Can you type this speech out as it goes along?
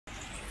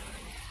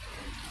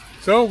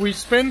So we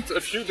spent a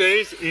few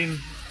days in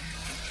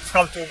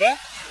Tskaltubo.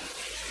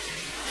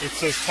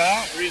 It's a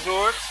spa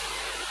resort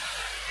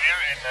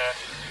here in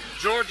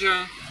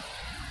Georgia,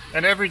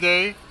 and every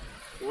day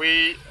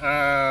we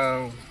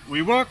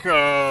walk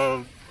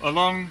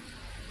along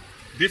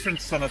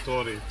different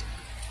sanatoriums.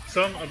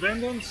 Some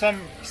abandoned, some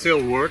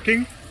still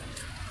working.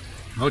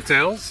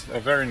 Hotels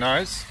are very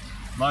nice,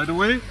 by the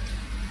way.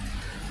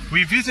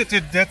 We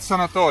visited that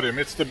sanatorium.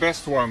 It's the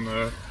best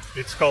one.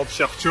 It's called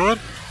Shakhtyor,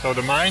 so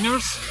the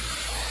miners.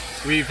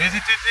 We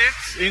visited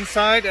it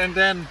inside, and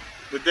then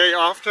the day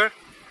after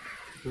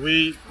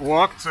we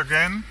walked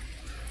again,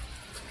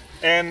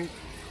 and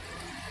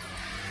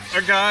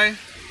a guy,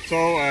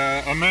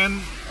 a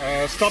man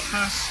stopped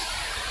us,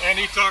 and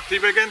he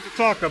began to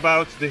talk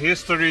about the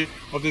history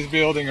of this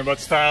building, about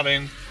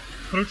Stalin,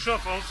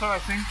 Khrushchev also, I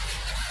think.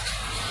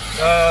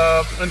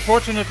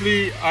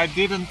 Unfortunately, I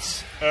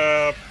didn't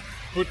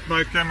put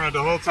my camera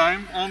the whole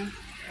time on.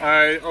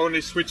 I only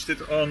switched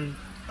it on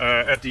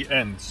at the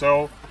end.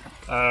 So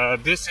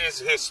this is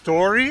his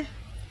story,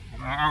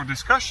 our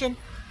discussion,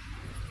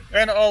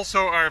 and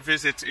also our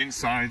visit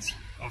inside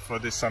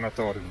of this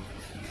sanatorium.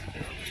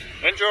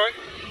 Enjoy!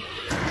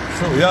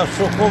 Я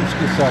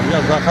Сухумский сам,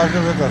 я захожу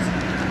в этот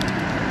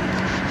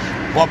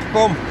в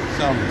обком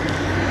сам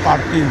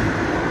партийный.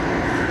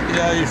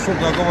 Я ищу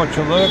такого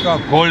человека,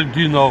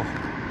 Гольдинов.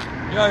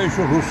 Я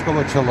ищу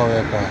русского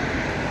человека.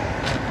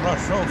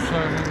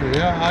 Прошелся,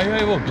 а я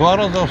его 2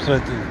 раза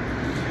встретил.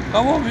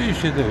 Кого вы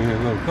ищете? Я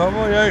говорю,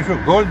 кого? Я ищу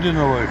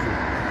Гольдинова ищу.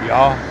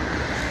 Я.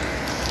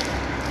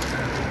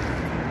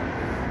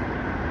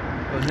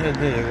 Нет,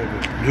 я говорю,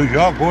 ну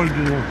я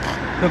Гольдинов.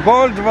 Да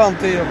Гольдман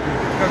ты,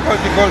 какой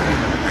ты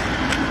Гольдинов?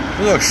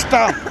 Ну,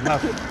 штамп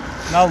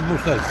на лбу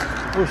ставить.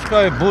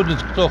 Пускай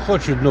будет кто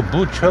хочет, но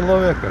будь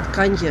человеком.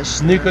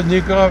 Конечно. Не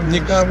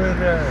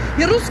ковыряй.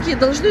 И русские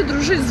должны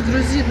дружить с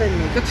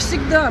грузинами. Как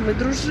всегда, мы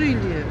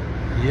дружили.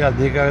 Я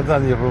никогда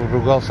не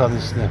ругался ни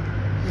с ним.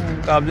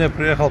 Ко мне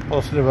приехал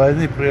после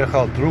войны,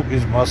 приехал друг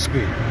из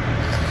Москвы.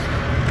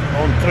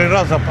 Он 3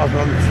 раза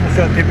позвонил.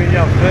 Слушай, ты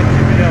меня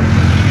встретишь,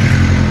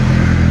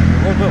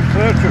 Вот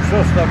встречу,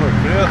 что с тобой?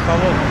 Приехал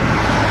он.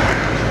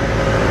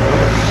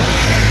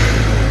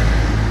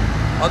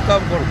 А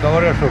там,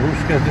 говорят, что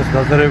русские здесь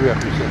на деревьях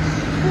висят.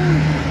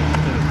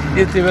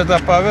 И ты в это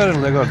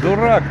поверил? Я говорю,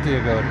 дурак ты, я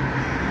говорю.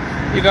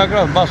 И как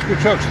раз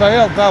москвичок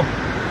стоял там,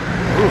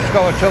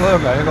 русского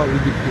человека. Я говорю,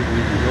 иди,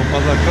 он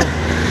подошел.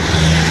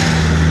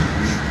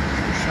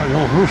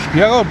 Он русский.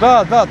 Я говорю,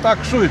 да,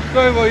 таксует.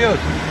 Кто его ест?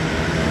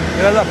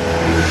 Это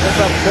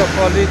все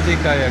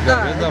политика, я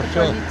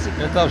говорю.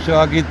 Это все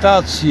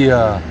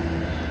агитация.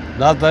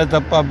 Надо это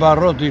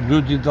побороть, и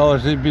люди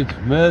должны быть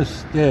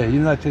вместе,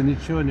 иначе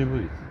ничего не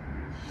будет.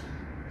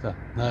 Да,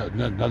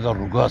 надо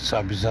ругаться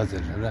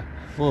обязательно, да?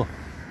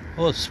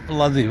 Вот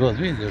плоды, вот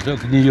видите, все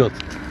гниет.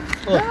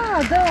 Вот,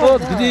 Да.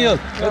 Вот гниет.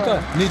 Да.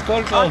 Это не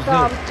только там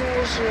тоже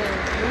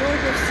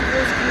много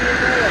всего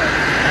сгнило.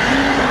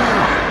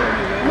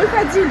 Мы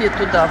ходили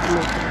туда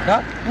внутрь.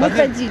 Да? Мы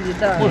ходили,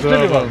 да.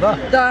 Пустили вас, да?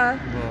 Да.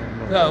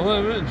 Да,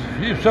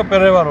 и все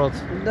переворот.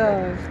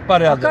 Да.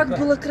 Порядок. А как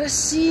было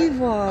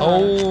красиво!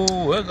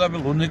 О, это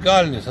был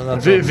уникальный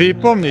сanatorium. Вы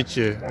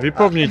помните? Вы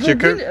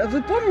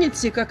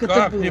помните, как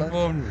это было? Не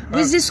помню.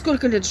 Вы здесь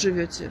сколько лет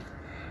живете?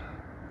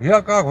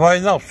 Я как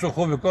война в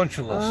Сухуми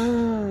кончилась.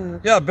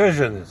 Я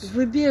беженец.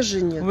 Вы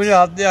беженец. У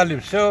меня отняли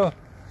все.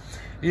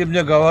 И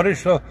мне говорят,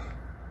 что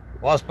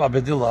вас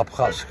победил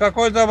Абхаз.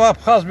 Какой-то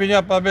Абхаз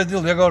меня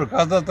победил. Я говорю,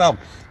 когда там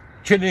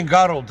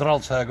Челингаров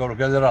дрался, я говорю,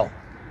 генерал.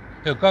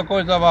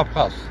 Какой там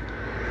Абхаз?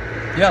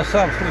 Я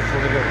сам слышал,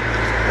 я говорю,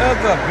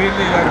 это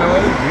были, я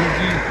говорю,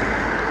 люди.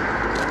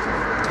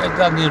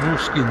 Это не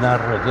русский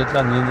народ,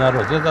 это не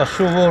народ, это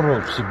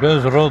суворовцы,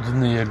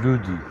 безродные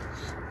люди,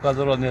 у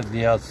которых нет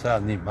ни отца,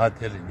 ни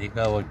матери,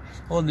 никого.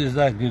 Он не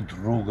знает ни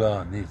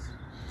друга, ни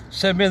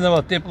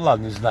семейного тепла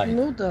не знает.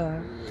 Ну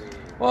да.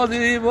 Вот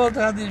они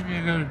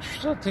мне говорят,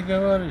 что ты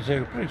говоришь? Я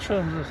говорю, при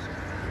чем здесь?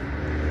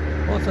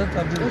 Вот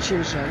это было.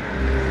 Очень жаль.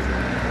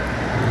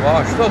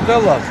 А что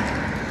делать?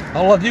 А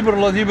Владимир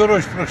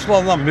Владимирович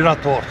прислал нам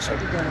миротворцев.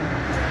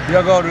 Да.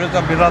 Я говорю,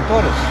 это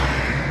миротворец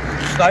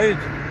стоит.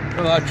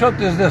 А что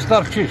ты здесь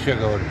торчишь, я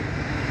говорю.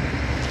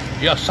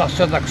 Я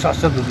соседа к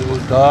соседу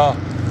говорю, да,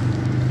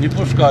 не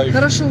пускаю.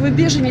 Хорошо, вы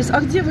беженец. А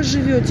где вы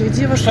живете?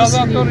 Где ваш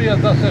санаторий я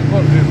до сих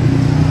пор живу.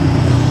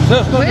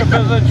 Здесь тоже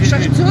беженцы. В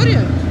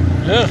Шахтере?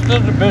 Здесь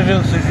тоже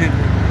беженцы жили.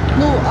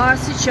 Ну, а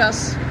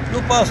сейчас?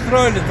 Ну,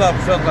 построили там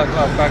все так,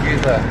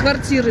 какие-то.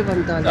 Квартиры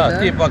вам дали, да?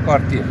 Да, типа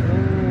квартир.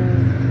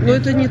 Но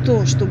это не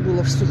то, что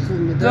было в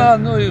Сухуми, Да, да?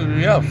 ну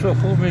я в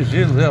Сухуми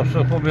жил, я в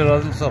Сухуми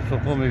родился, в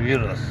Сухуми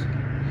вырос.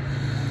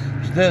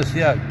 Здесь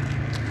я ни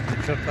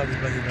черта не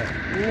понимаю.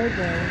 Ну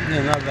да.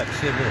 Не надо к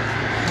себе,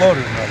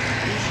 море надо.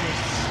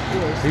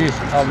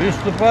 А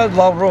выступает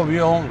Лавров, и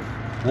он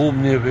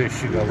умные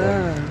вещи говорит.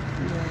 Да.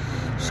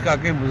 С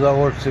каким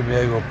удовольствием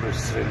я его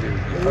пристрелил.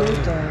 Ну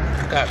да.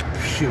 Как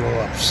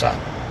пищевого пса.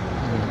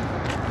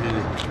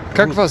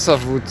 Как вас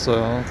зовут?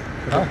 А?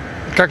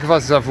 Как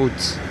вас зовут?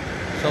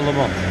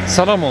 Соломон.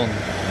 Соломон.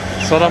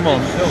 Соломон.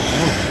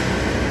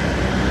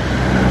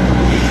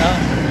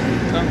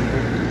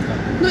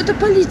 Ну это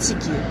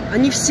политики.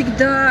 Они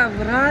всегда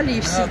врали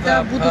и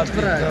всегда будут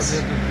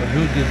врать.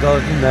 Люди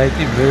должны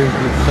найти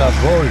между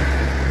собой.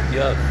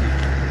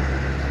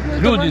 Ну,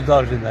 это Люди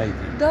должны найти.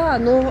 Да,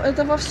 но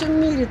это во всем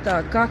мире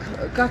так.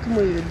 Как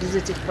мы без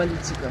этих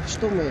политиков?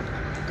 Что мы?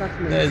 Как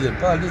мы?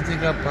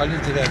 Политика,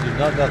 не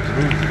надо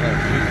дружно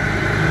жить.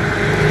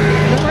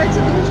 Давайте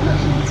дружно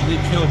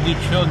жить.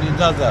 Ничего не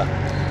надо.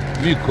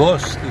 Мы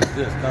гости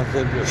здесь на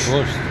земле,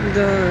 гости.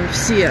 Да,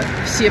 все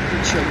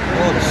причем.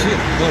 Вот все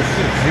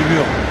гости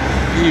живем.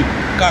 И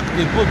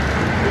как-нибудь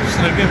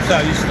стремимся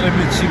и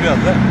стремить себя,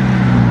 да?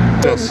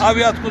 А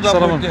вы откуда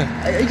будете?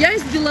 Я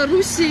из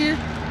Белоруссии,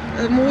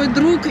 мой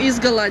друг из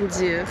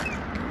Голландии.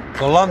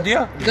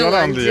 Голландия?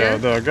 Голландия,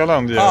 да,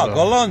 Голландия. А, Да.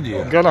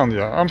 Голландия.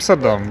 Голландия,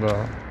 Амстердам, да.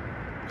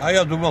 А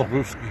я думал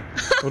русский.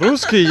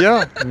 Русский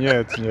я?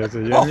 Нет, я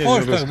не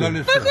Похож так русский. на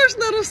лицо. Похож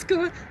на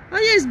русского. А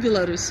я из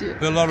Белоруссии.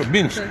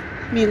 Минск. Да,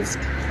 Минск.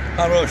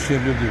 Хорошие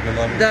люди в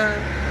Беларуси. Да.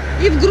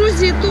 И в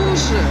Грузии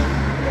тоже.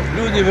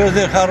 Люди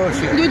везде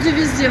хорошие. Люди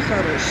везде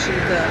хорошие,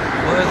 да.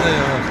 Вот это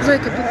я вас.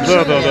 Зайка,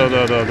 побежала.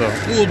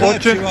 Да.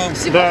 Удачи Очень- вам.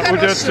 Всего Да,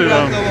 хорошего. удачи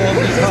вам.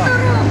 Будьте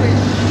здоровы.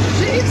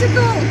 Живите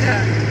долго.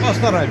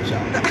 Постараемся.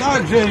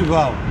 Так же и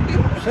вам.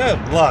 Все,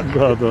 ладно.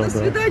 Да. До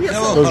свидания,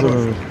 Всего солнце.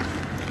 хорошего.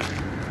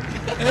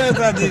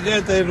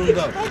 Это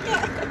ерунда.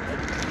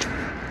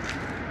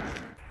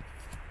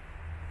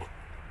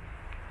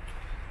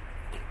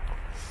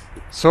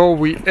 So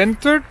we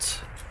entered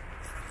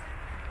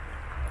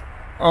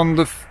on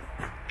the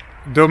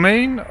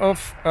domain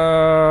of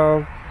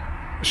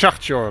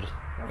Shakhtyor.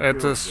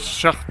 Это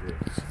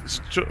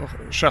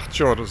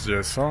Shakhtyor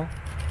здесь, а?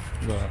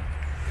 Да.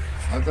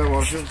 Это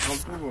вообще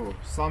Tskaltubo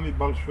самый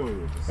большой.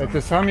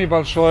 Это самый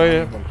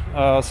большой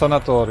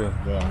санаториум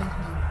Да.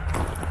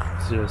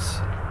 здесь.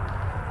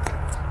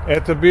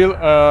 Это был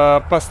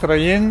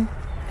построен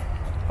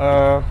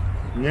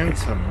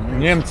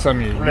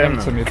немцами,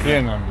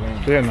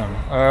 пленом.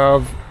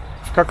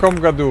 В каком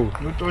году?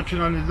 Ну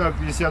точно не знаю,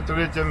 в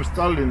 53-м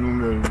Сталин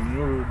умер,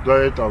 ну до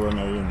этого,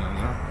 наверное,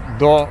 да?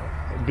 До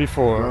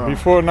before Да.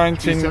 before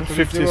 53-го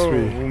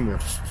 1953. умер,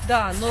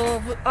 Да, но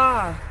вы...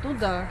 ну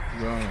да.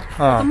 да.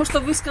 Потому что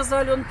вы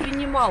сказали, он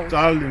принимал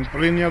Сталин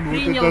принял вот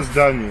это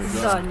здание,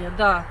 да. здание,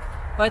 да.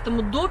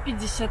 Поэтому до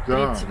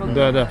 53-го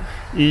года. Да.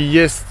 И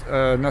есть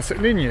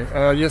население,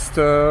 есть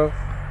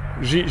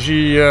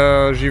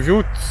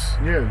живут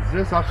Нет,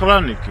 здесь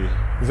охранники.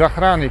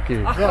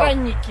 охранники.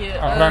 Охранники.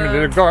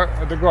 Охранники,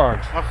 the guard.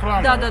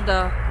 Охрана. Да.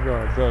 Да.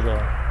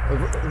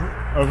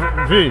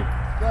 Вы?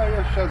 Да,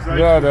 я сейчас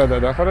зайду.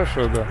 Да,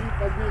 хорошо, да. Вы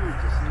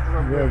поднимитесь, не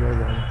проблема.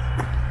 Да.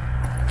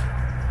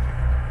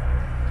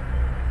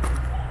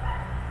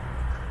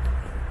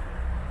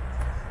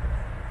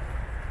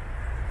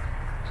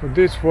 So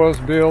this was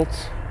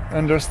built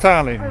under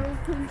Stalin.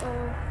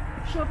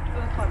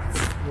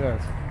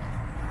 Yes.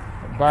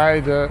 By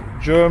the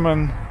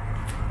German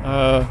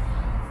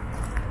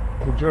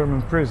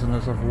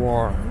prisoners of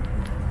war.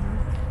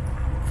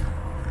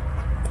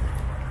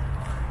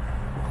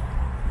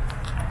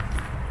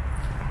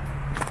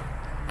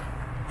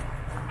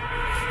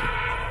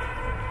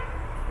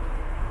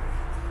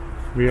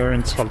 We are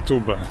in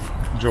Tskaltubo,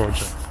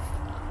 Georgia.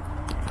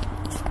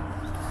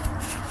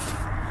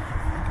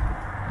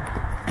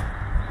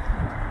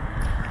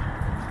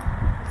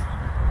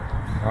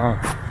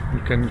 You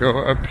can go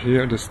up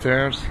here the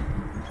stairs.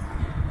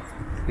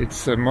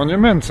 It's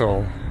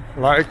monumental,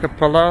 like a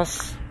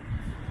palace.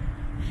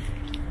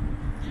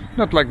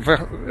 Not like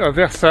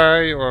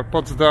Versailles or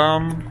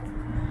Potsdam.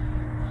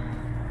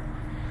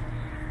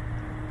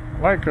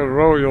 Like a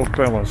royal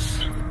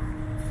palace.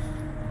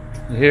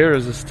 Here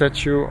is a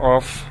statue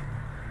of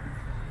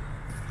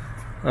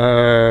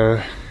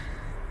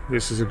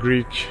this is a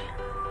Greek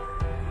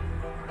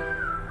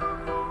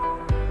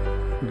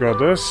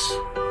goddess.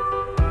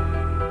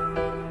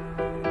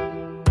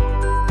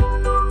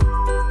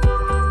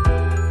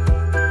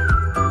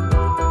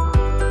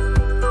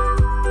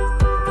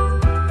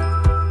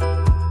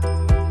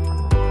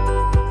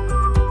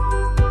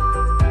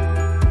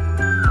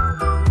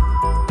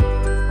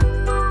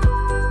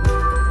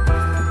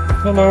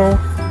 Hello.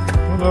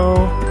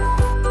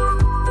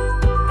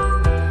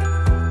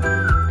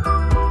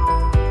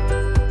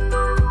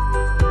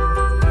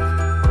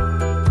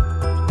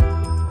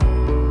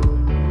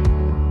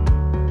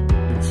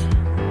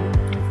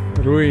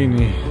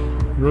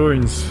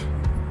 Ruins.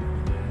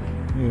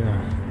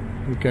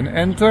 Yeah, you can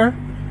enter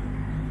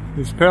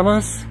this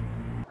palace.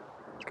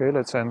 Okay,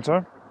 let's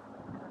enter.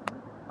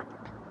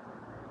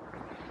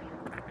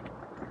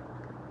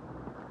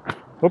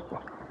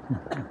 Hop.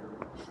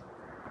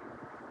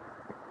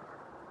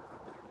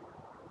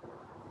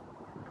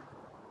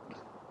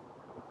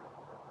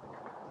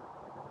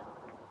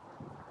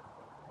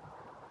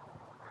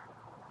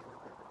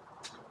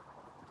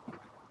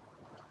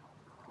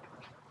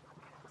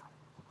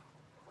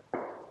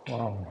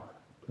 Wow,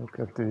 look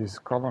at these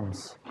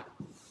columns.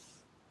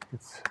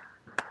 It's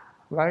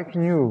like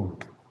new.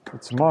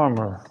 It's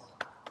marmor.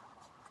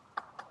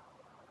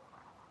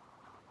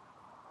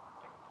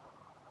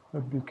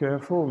 But be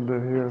careful.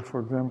 Here, for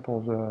example,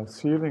 the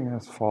ceiling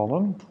has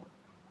fallen.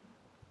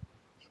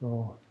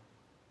 So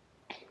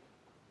you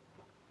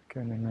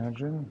can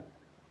imagine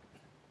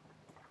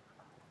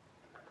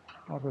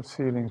other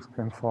ceilings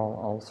can fall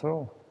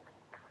also.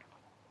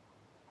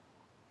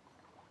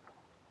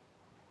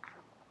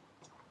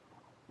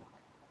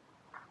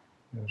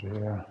 There's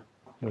here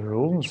the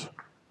rooms.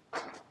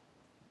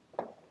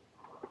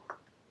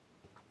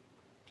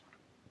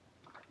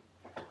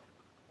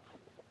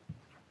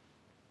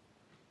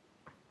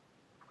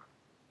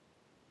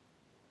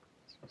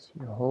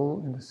 See a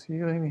hole in the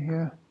ceiling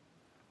here.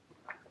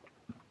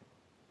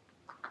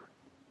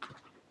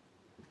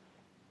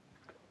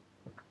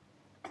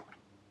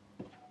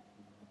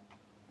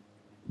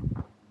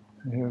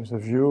 Here's a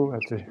view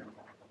at the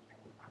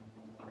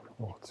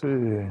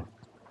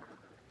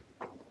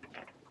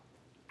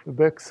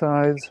back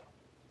sides.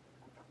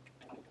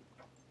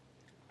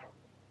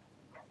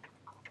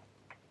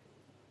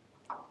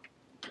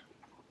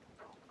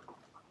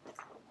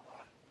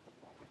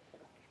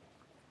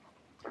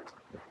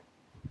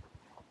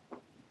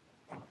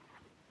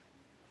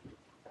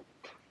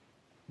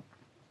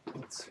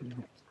 Let's see.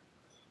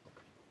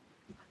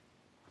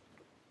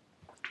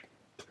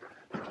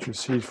 You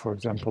see, for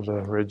example,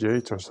 the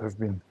radiators have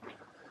been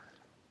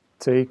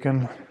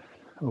taken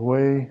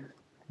away,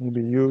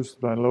 maybe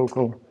used by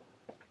local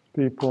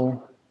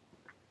people.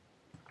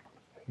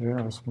 Here,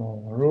 a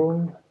small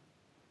room.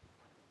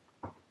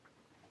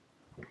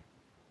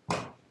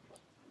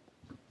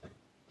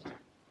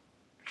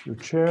 Few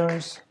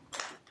chairs.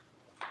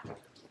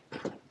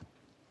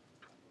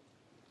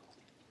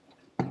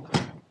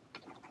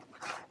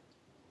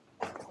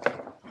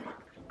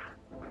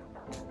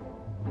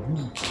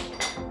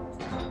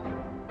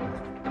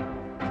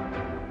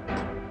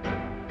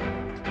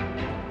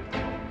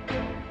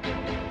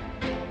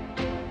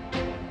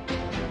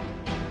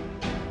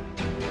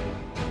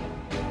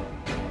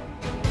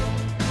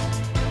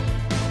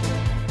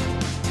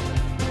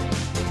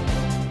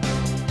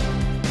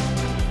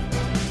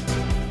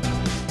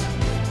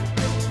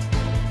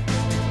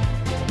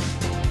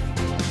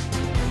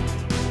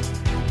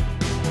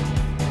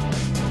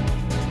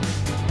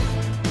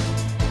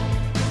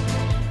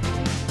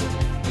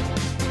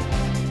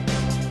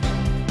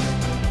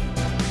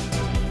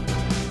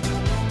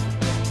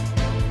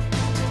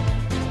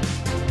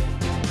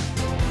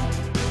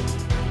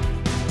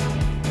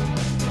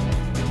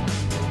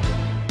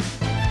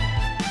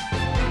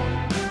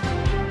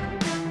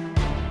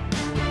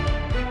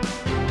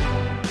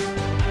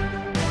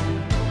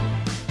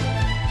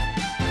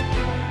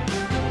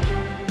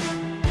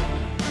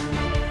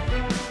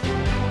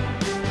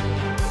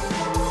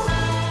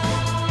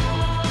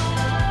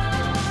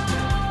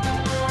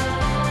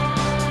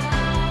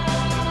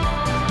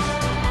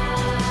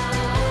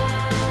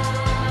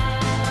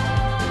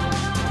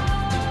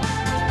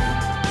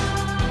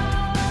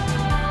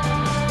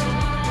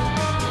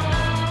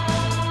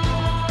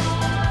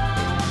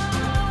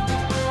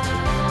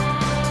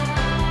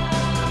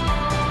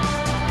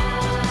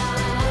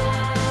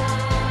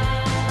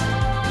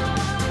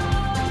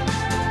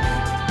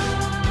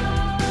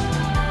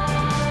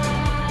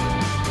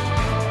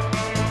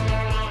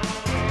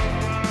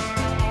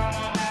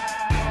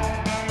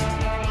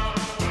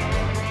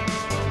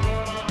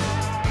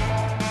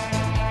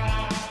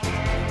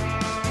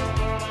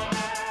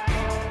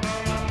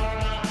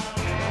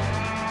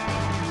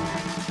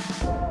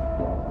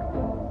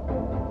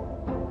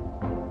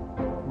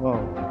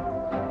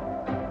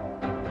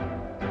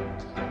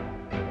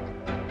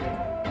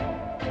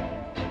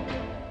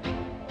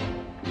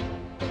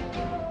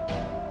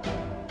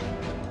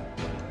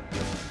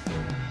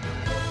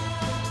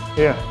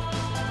 Here.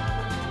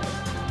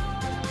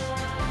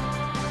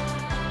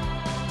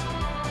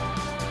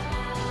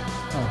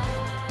 Oh.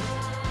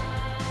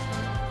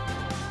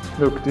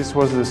 Look, this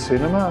was the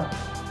cinema.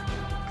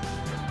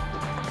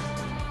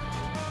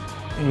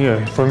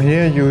 Here, from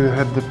here you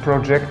had the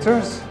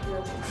projectors,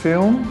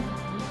 film,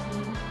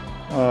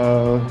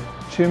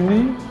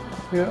 chimney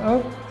here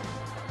up.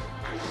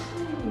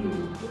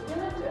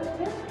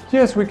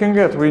 Yes, we can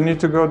get. We need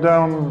to go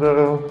down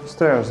the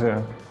stairs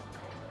here.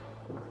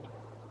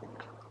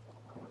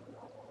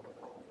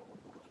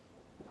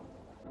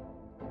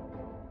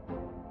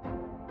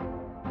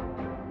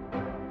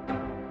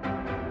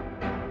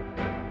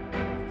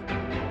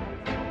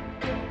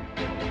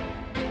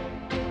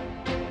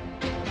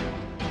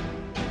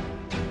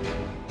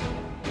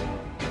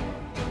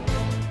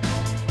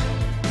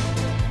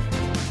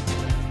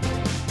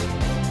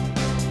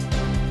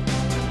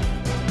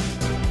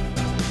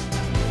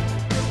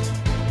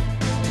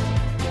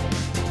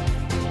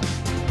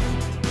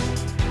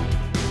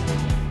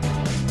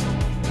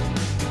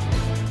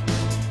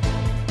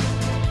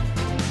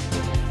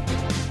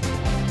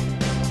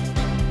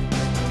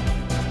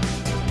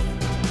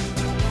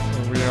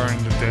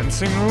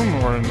 Dancing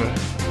room or in the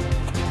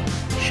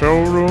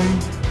showroom.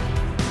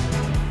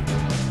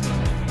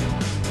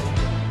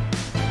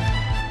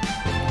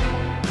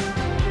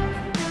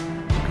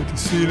 Look at the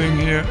ceiling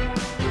here.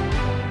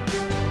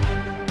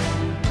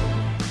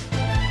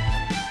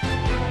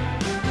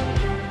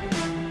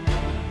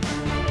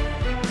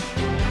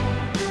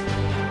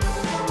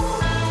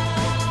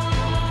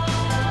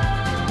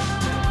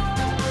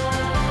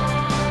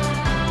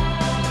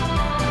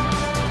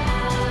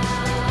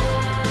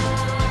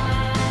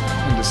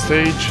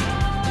 stage.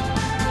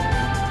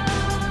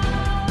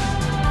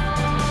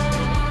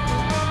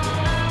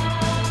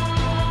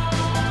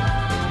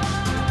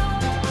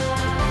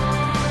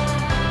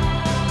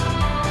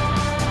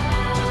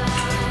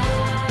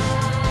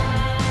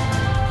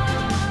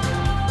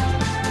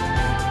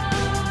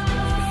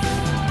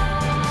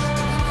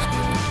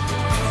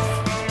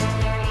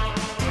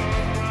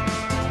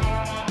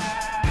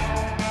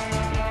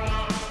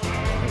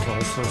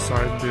 Also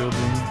side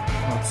building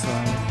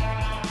outside.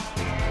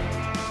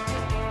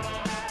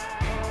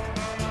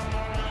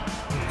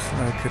 Looks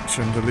like a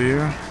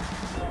chandelier.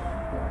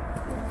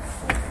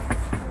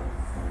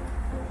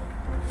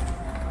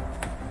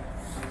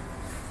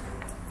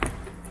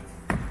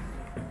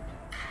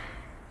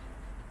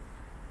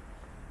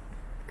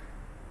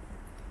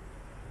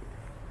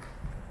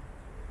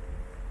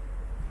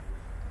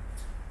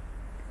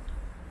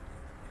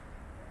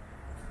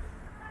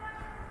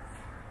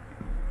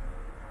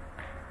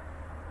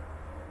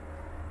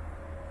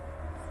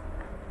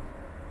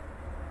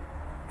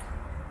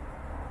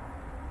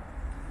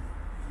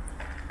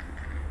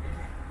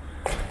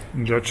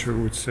 In Dutch we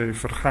would say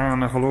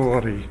vergane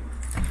glorie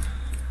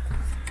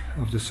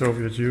of the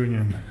Soviet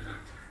Union.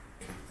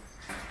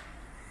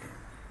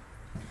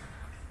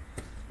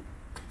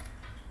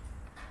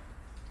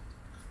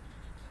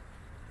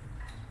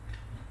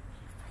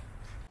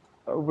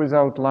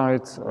 Without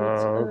light,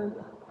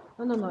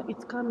 no,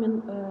 it's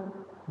coming.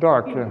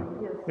 dark, yeah.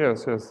 Evening,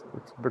 Yes, it's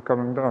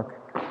becoming dark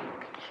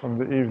from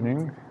the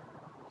evening.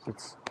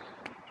 It's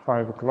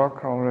 5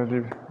 o'clock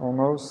already,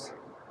 almost.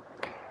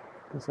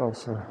 It's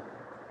also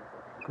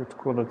good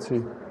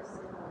quality.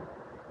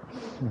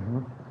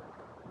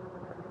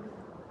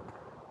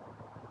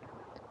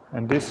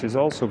 And this is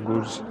also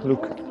good.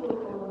 Look.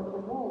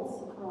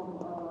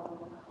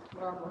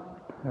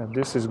 Yeah,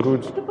 this is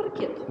good.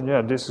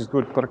 Yeah, this is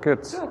good parquet.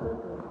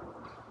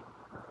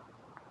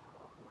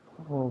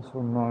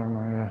 Also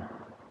marmor, yeah.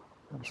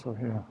 Also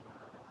here.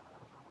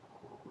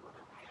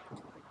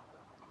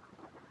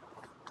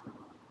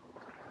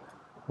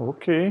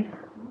 Okay.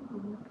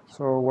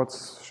 So what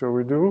shall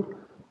we do?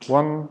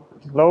 One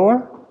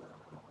lower?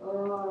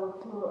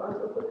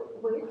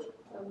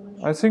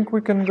 I think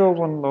we can go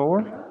one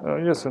lower.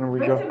 Yes, and we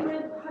go.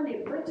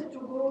 Honey, better to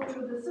go to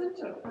the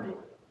center, honey.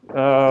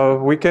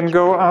 We can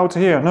go out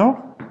here,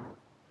 no?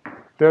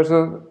 There's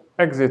an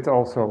exit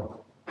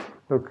also.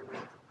 Look.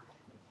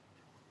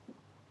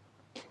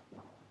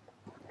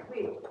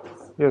 Wait.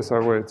 Yes, I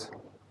wait.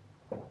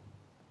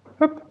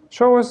 Hup,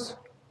 show us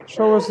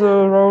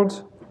the road.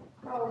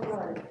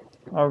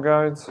 Our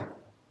guide.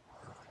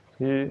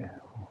 He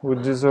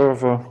would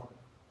deserve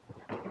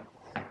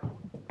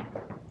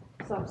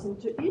Something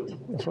to eat?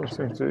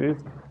 something to eat.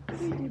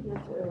 We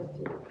didn't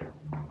take.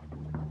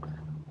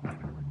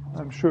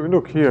 I'm sure.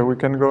 Look here, we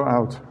can go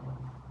out.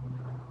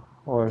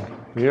 Or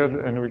here,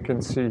 and we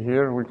can see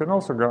here. We can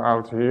also go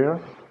out here.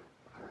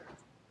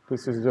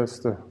 This is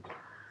just a.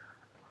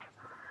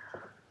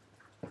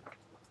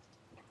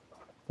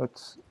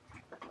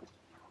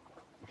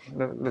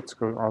 Let's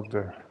go out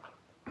there.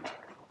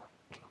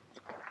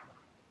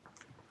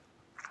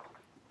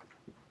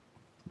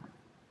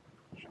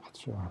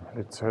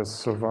 It has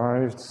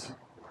survived,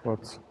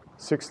 what,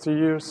 60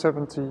 years,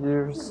 70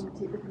 years?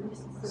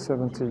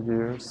 70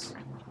 years.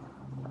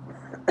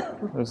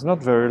 It's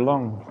not very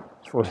long.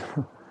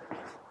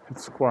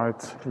 It's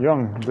quite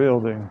young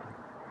building.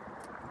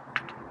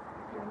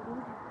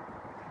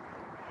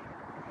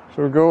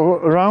 So we go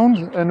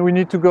around and we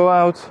need to go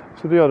out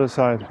to the other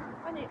side.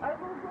 Honey, I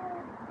will go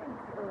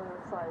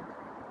this side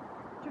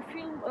to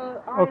film.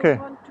 Okay. I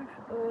want to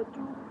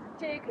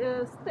take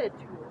a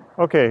statue.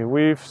 Okay,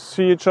 we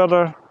see each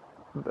other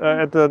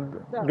at the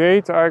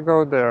gate. I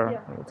go there,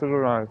 Yeah. to the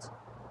right.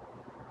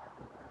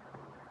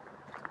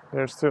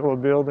 There's still a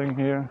building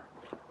here.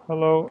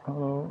 Hello,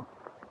 hello.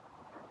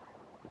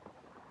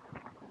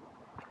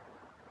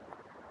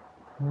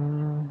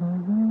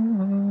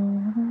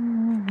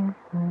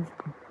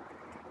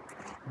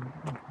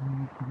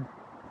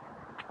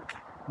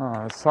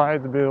 A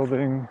side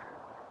building,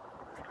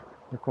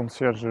 the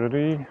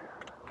conciergerie.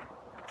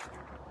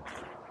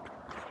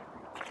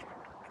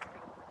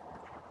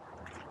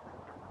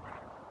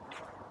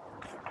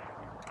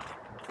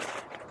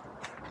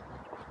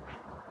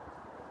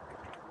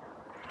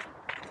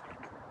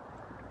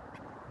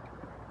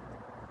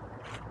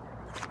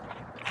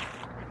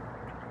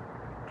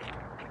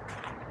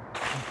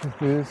 Look at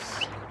this.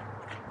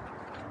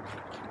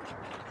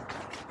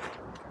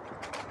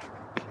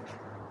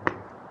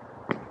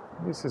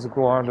 This is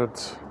guarded.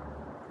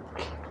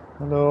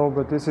 Hello,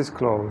 but this is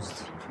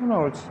closed.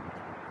 No, it's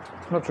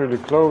not really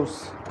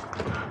closed.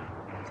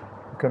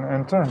 You can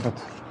enter,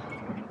 but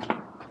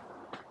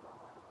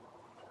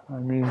I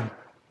mean,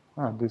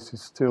 this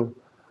is still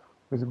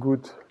with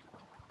good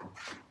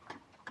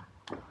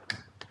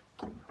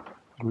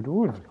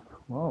wood.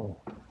 Wow,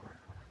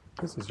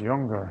 this is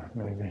younger,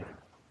 maybe.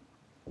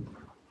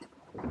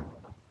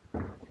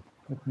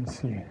 Let me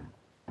see.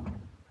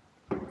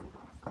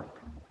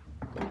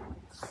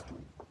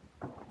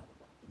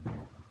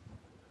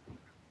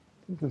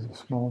 This It is a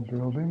small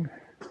building.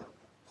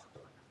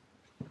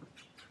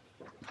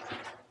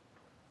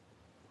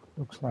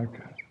 Looks like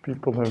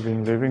people have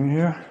been living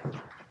here.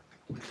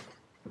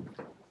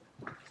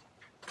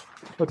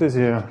 What is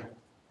here?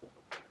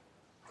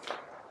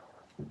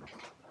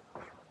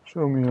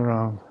 Show me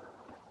around.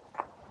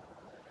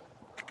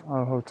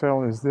 Our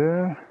hotel is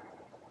there.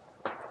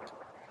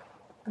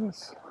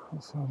 Yes,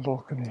 also a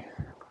balcony.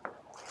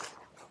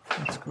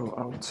 Let's go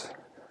out.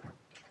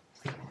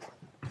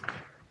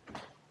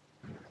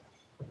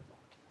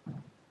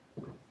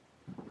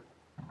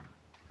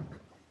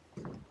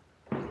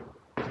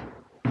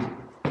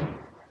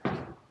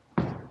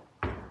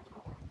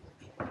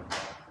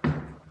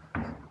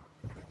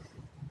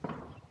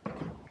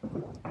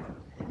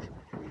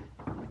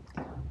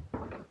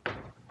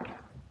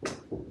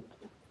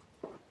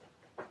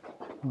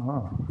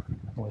 Ah,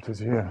 what is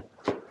here?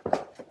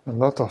 A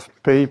lot of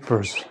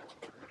papers.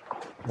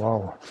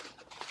 Wow.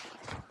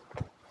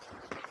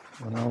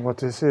 I don't know what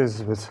this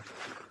is, but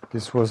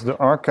this was the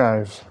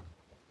archives.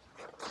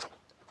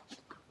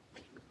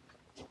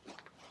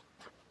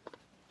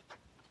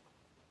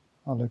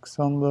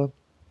 Alexander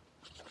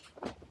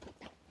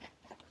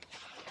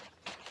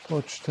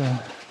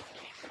Pochta.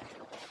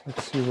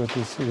 Let's see what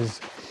this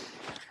is.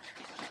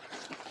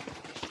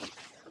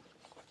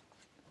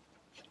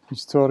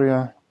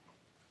 Historia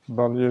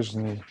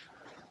Balježny.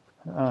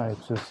 Ah,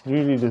 it's just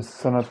really the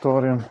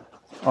Sanatorium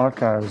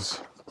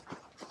archives.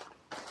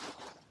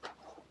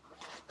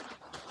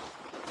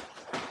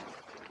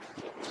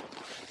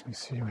 Let me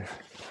see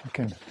if we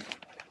can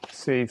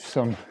save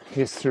some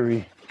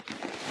history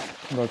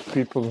about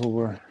people who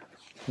were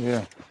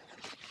here.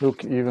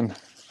 Look, even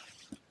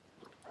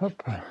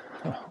up,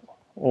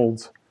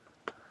 old.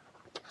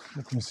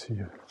 Let me see.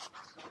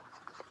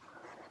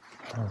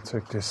 I'll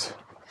take this.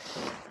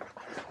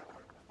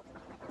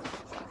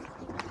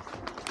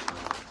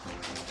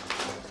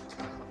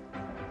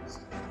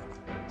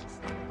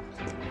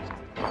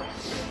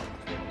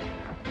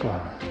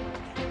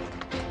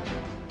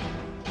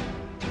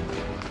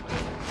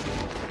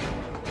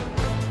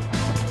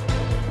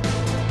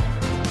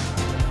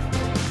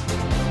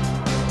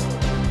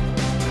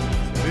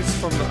 This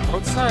from the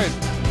outside,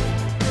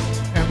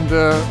 and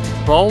the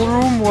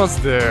ballroom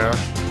was there.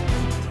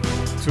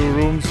 2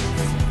 rooms.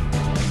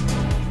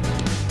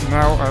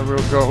 Now I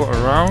will go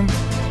around.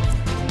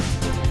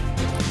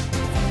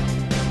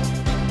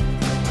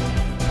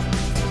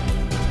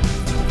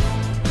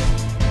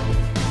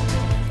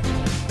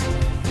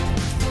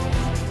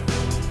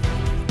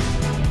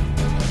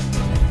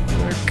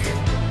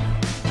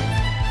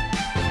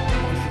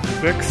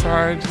 Back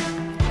side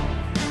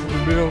of the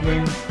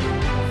building.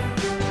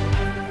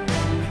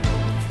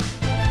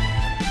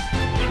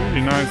 It's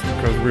really nice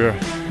because we are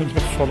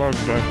followed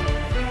by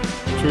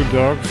 2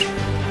 dogs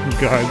who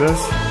guide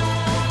us.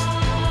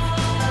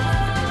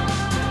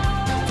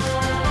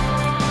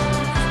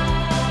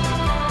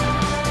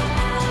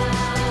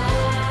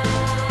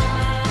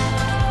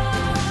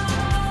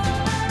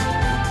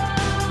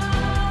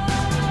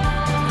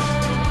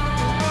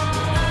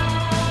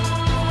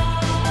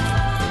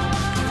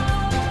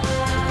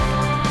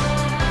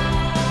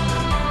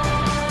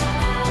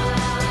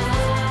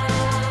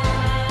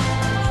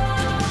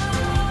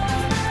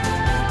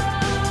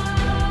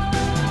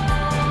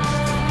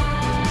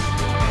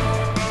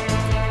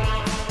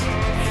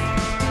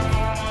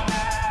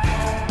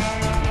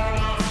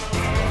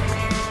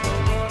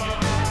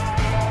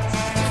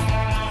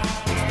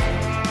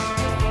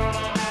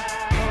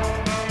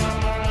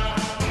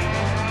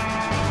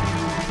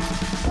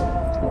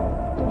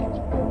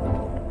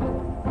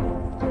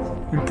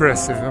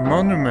 Impressive,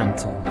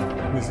 monumental.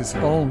 This is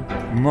all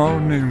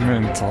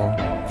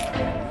monumental.